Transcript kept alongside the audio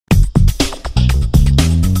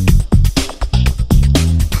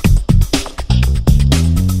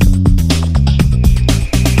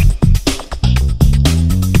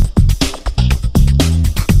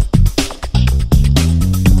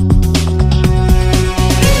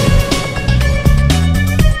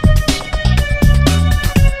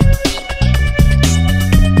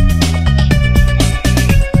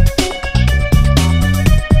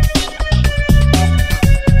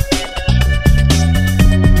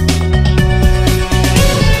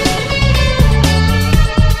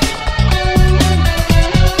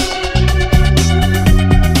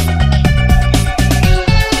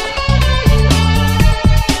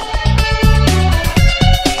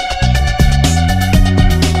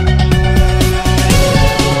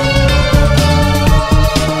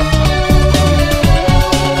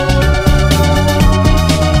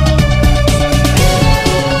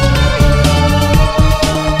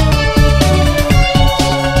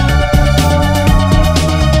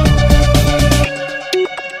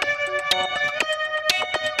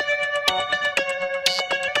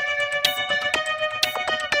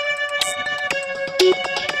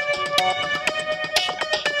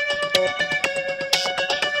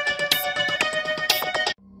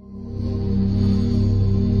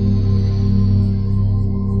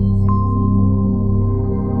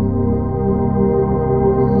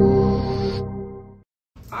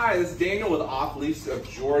of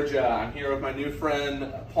Georgia. I'm here with my new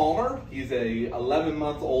friend, Palmer. He's a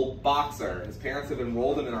 11-month-old boxer. His parents have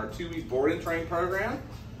enrolled him in our 2-week board and train program.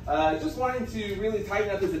 Just wanting to really tighten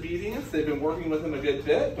up his obedience. They've been working with him a good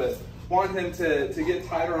bit, but want him to get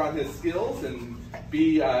tighter on his skills and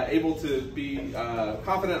be able to be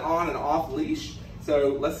confident on and off leash.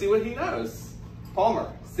 So let's see what he knows.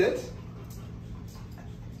 Palmer, sit.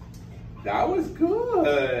 That was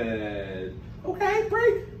good. Okay,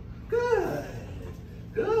 break. Good.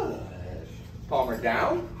 Good. Palmer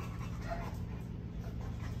down.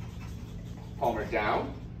 Palmer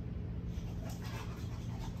down.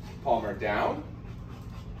 Palmer down.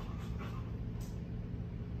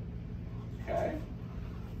 Okay.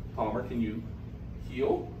 Palmer, can you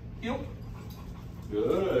heel? Heel.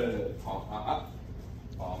 Good. Palmer.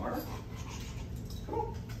 Come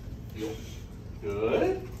on. Heel.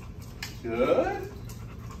 Good. Good.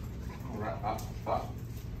 All right. Up. Up.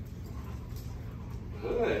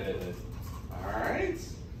 Good. All right.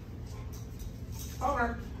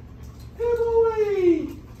 Palmer. Good boy.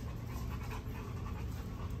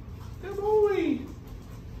 Good boy.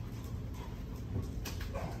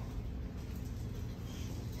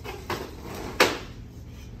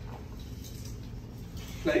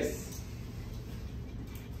 Place.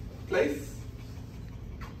 Place.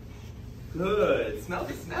 Good. Smell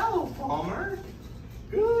the smell, Palmer.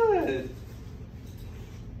 Good.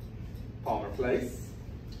 Palmer, place.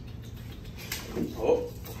 Oh,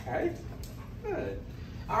 okay. Good.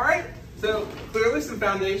 All right. So clearly some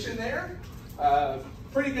foundation there.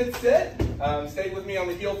 Pretty good sit. Stayed with me on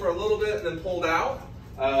the heel for a little bit and then pulled out.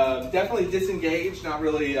 Definitely disengaged, not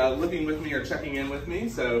really living with me or checking in with me.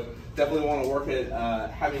 So definitely want to work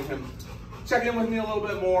at having him check in with me a little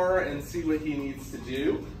bit more and see what he needs to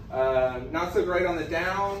do. Not so great on the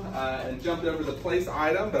down and jumped over the place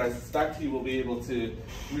item, but I suspect he will be able to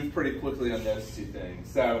move pretty quickly on those two things.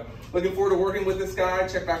 So looking forward to working with this guy.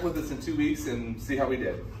 Check back with us in 2 weeks and see how we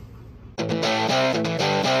did.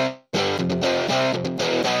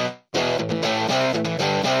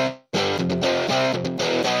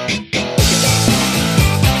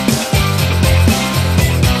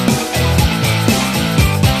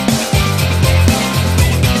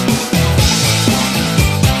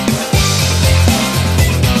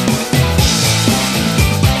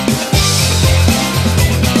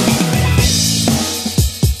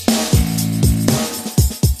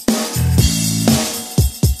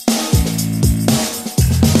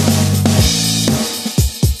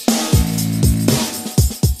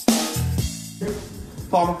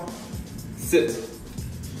 Palmer, sit.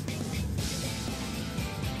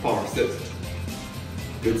 Palmer, sit.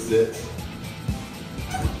 Good sit.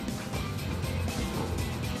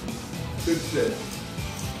 Good sit.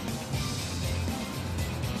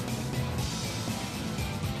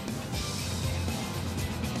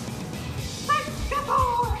 Good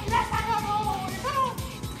boy! That's a good boy! Come on!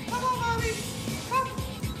 Come on, mommy! Come!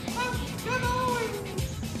 Good boy!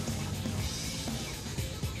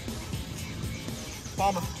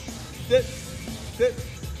 Palmer, sit, sit,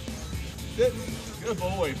 sit. Good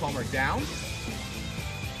boy, Palmer. Down,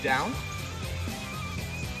 down.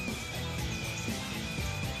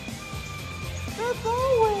 Good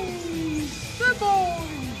boy, good boy.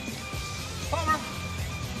 Palmer,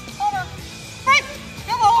 Palmer! Hey!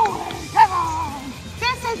 Good boy! Come on!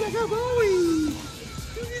 That's such a good boy!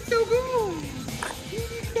 You did so good! You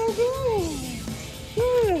did so good!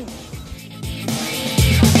 Good!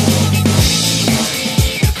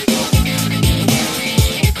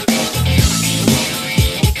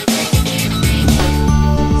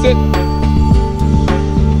 sit,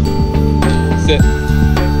 sit.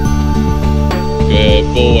 Good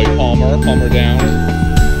boy, Palmer. Palmer down.